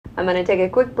I'm going to take a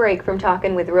quick break from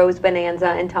talking with Rose Bonanza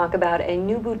and talk about a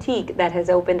new boutique that has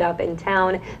opened up in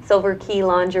town. Silver Key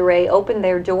Lingerie opened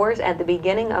their doors at the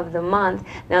beginning of the month.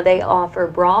 Now they offer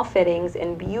bra fittings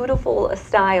and beautiful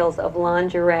styles of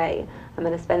lingerie. I'm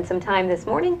going to spend some time this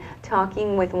morning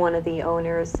talking with one of the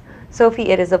owners. Sophie,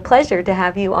 it is a pleasure to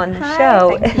have you on the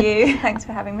show. Thank you. Thanks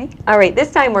for having me. All right,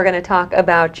 this time we're going to talk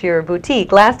about your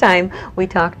boutique. Last time we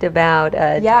talked about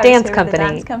a dance company.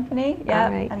 Dance company, yeah.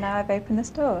 Right. And now I've opened the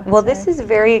store. Well, this is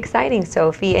very exciting,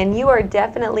 Sophie, and you are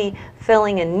definitely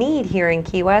filling a need here in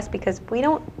Key West because we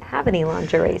don't have any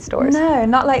lingerie stores. No,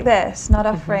 not like this. Not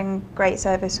offering great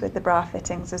service with the bra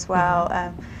fittings as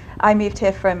well. I moved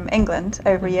here from England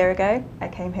over a year ago. I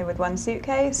came here with one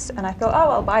suitcase and I thought, oh,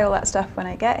 I'll buy all that stuff when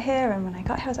I get here. And when I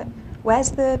got here, I was like,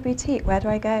 where's the boutique? Where do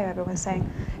I go? Everyone's saying,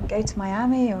 go to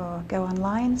Miami or go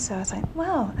online. So I was like,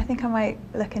 well, I think I might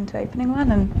look into opening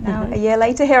one. And now a year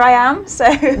later, here I am. So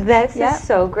this is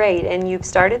so great. And you've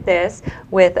started this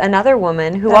with another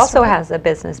woman who also has a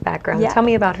business background. Tell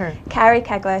me about her. Carrie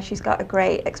Kegler. She's got a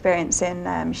great experience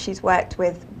in, she's worked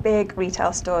with big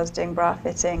retail stores doing bra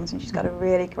fittings, and she's got a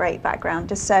really great background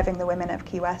just serving the women of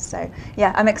Key West. So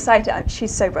yeah, I'm excited.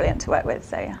 She's so brilliant to work with.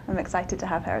 So yeah, I'm excited to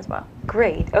have her as well.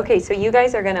 Great. Okay, so you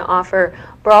guys are going to offer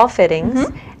bra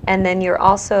fittings, and then you're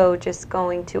also just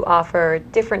going to offer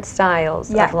different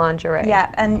styles of lingerie.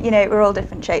 Yeah, and you know, we're all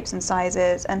different shapes and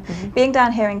sizes, and being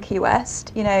down here in Key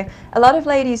West, you know, a lot of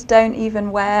ladies don't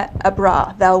even wear a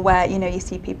bra. They'll wear, you know, you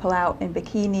see people out in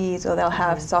bikinis, or they'll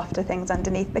have softer things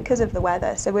underneath because of the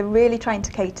weather. So we're really trying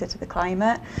to cater to the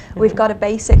climate. We've got a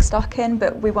basic stock in,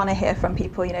 but we want to hear from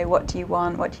people, you know, what do you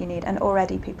want, what do you need? And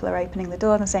already people are opening the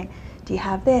doors and saying, do you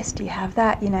have this, do you have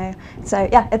that, you know? So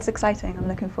yeah, it's exciting. I'm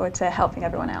looking forward to helping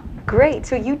everyone out. Great.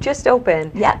 So you just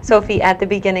opened, Sophie, at the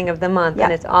beginning of the month,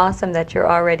 and it's awesome that you're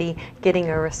already getting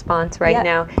a response right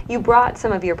now. You brought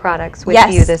some of your products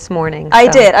with you this morning. I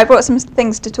did. I brought some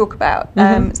things to talk about.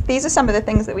 These are some of the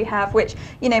things that we have, which,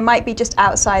 you know, might be just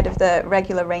outside of the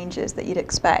regular ranges that you'd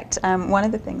expect. One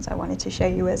of the things I wanted to show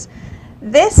you is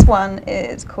this one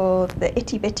is called the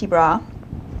Itty Bitty Bra.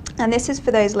 And this is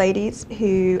for those ladies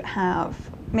who have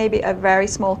maybe a very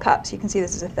small cup. So you can see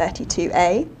this is a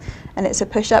 32A, and it's a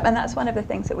push-up, and that's one of the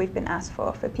things that we've been asked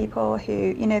for people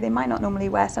who, you know, they might not normally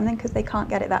wear something because they can't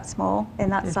get it that small in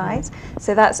that size.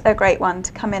 So that's a great one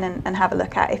to come in and have a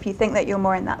look at. If you think that you're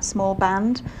more in that small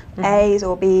band, A's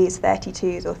or B's,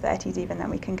 32s or 30s even, then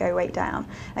we can go way down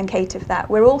and cater for that.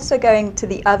 We're also going to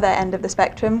the other end of the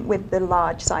spectrum with the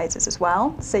large sizes as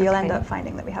well. So you'll end up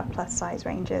finding that we have plus size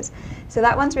ranges. So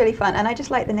that one's really fun, and I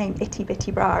just like the name Itty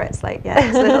Bitty Bra. It's like,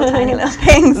 it's little tiny little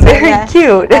things. Very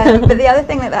cute. But the other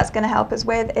thing that's going to help us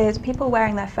with is people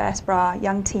wearing their first bra,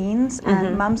 young teens,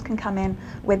 and mums can come in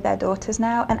with their daughters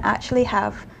now and actually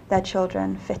have their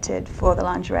children fitted for the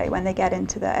lingerie when they get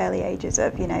into the early ages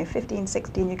of, you know, 15,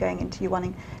 16, you're going into, you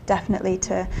wanting definitely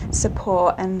to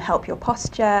support and help your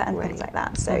posture and things like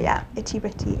that. So yeah, Itty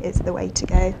Bitty is the way to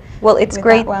go. Well, it's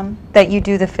great that you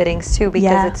do the fittings too,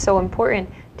 because it's so important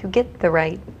to get the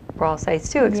right bra size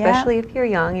too, especially if you're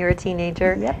young, you're a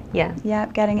teenager.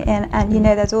 Getting it in. And you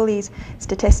know, there's all these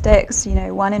statistics, you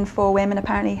know, 1 in 4 women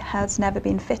apparently has never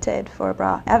been fitted for a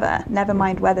bra ever, never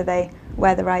mind whether they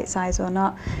wear the right size or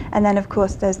not. And then of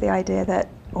course there's the idea that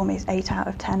almost 8 out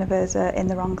of 10 of us are in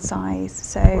the wrong size.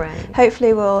 So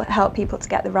hopefully we'll help people to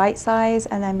get the right size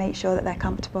and then make sure that they're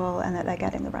comfortable and that they're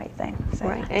getting the right thing. So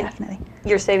definitely.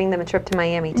 You're saving them a trip to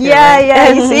Miami too,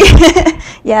 you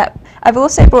see. I've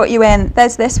also brought you in,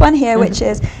 there's this one here, which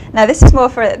is, now this is more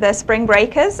for the spring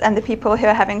breakers and the people who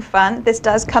are having fun. This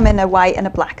does come in a white and a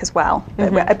black as well.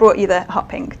 But I brought you the hot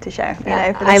pink to show. You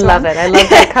know, for this I love it. I love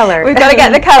that color. We've got to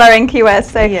get the color in Key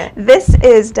West. So this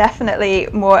is definitely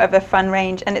more of a fun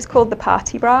range, and it's called the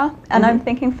Party Bra. And I'm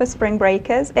thinking for spring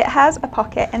breakers, it has a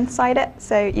pocket inside it,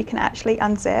 so you can actually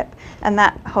unzip, and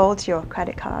that holds your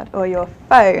credit card or your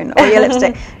phone or your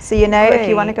lipstick. So you know, if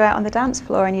you want to go out on the dance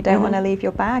floor and you don't want to leave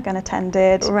your bag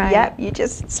unattended, you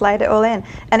just slide it all in.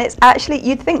 And it's actually,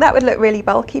 you'd think that would look really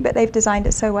bulky, but they've designed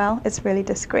it so well, it's really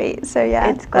discreet. So yeah,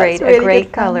 it's great. Really a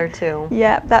great color too.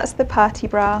 Yeah, that's the Party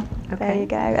Bra. There you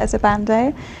go, as a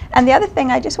bandeau. And the other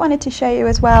thing I just wanted to show you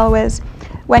as well was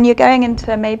when you're going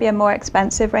into maybe a more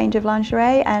expensive range of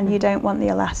lingerie and you don't want the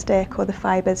elastic or the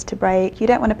fibers to break, you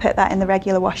don't want to put that in the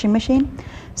regular washing machine.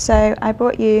 So I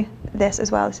brought you this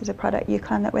as well. This is a product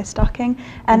Yukon that we're stocking,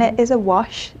 and it is a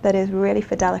wash that is really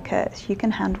for delicates. You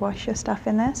can hand wash your stuff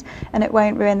in this and it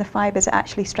won't ruin the fibers, it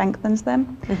actually strengthens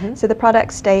them. So the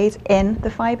product stays in the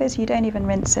fibers, you don't even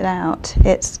rinse it out.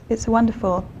 It's a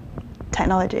wonderful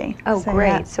technology. Oh, So, great.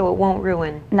 yeah. So it won't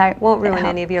ruin. No, Won't ruin it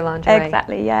any of your lingerie.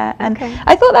 Exactly, yeah. And Okay.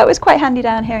 I thought that was quite handy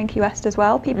down here in Key West as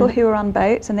well. People who are on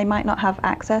boats and they might not have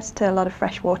access to a lot of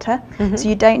fresh water, so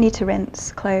you don't need to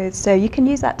rinse clothes. So you can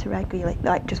use that to regularly,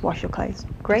 like just wash your clothes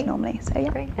Great. normally. So yeah.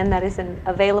 Great. And that is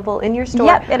available in your store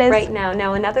Yep, it is. right now.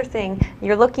 Now, another thing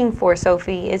you're looking for,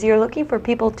 Sophie, is you're looking for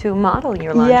people to model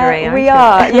your lingerie, Yeah, aren't we you?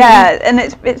 are. Yeah, and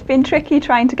it's been tricky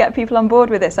trying to get people on board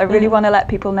with this. I really want to let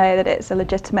people know that it's a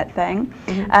legitimate thing.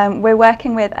 We're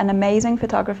working with an amazing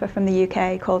photographer from the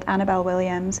UK called Annabelle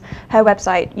Williams. Her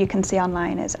website you can see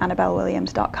online is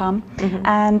annabellewilliams.com,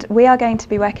 and we are going to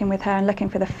be working with her and looking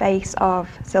for the face of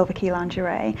Silver Key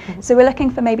lingerie. So we're looking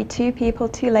for maybe 2 people,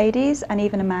 2 ladies, and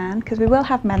even a man, because we will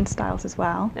have men's styles as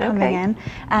well coming in.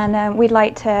 And we'd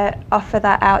like to offer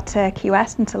that out to Key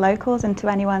West and to locals and to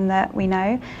anyone that we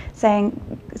know, saying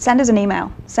send us an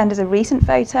email, send us a recent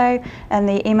photo, and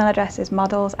the email address is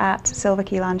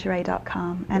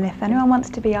models@silverkeylingerie.com. And if anyone wants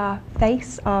to be our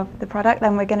face of the product,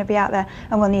 then we're going to be out there,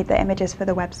 and we'll need the images for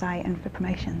the website and for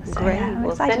promotions. So, Great. yeah, I'm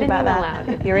Well, excited send an about email that. out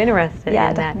if you're interested Yeah,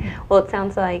 in definitely. that. Well, it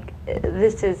sounds like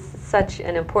this is such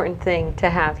an important thing to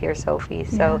have here, Sophie.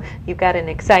 So you've got an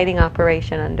exciting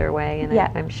operation underway, and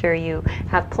I'm sure you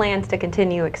have plans to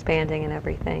continue expanding and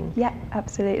everything. Yeah,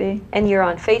 absolutely. And you're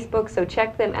on Facebook, so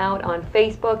check them out on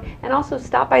Facebook, and also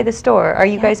stop by the store. Are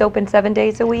you guys open 7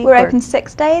 days a week? We're open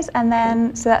 6 days, and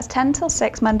then so that's 10 till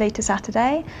 6 Monday to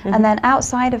Saturday, and then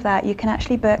outside of that you can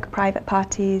actually book private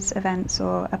parties, events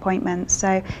or appointments.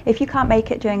 So if you can't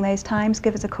make it during those times,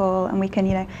 give us a call and we can,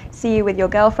 you know, see you with your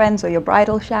girlfriends or your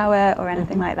bridal shower or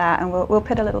anything like that, and we'll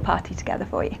put a little party together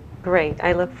for you. Great.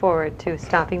 I look forward to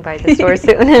stopping by the store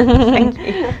soon. Thank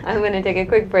you. I'm going to take a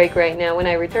quick break right now. When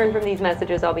I return from these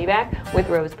messages, I'll be back with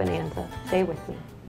Rose Bonanza. Stay with me.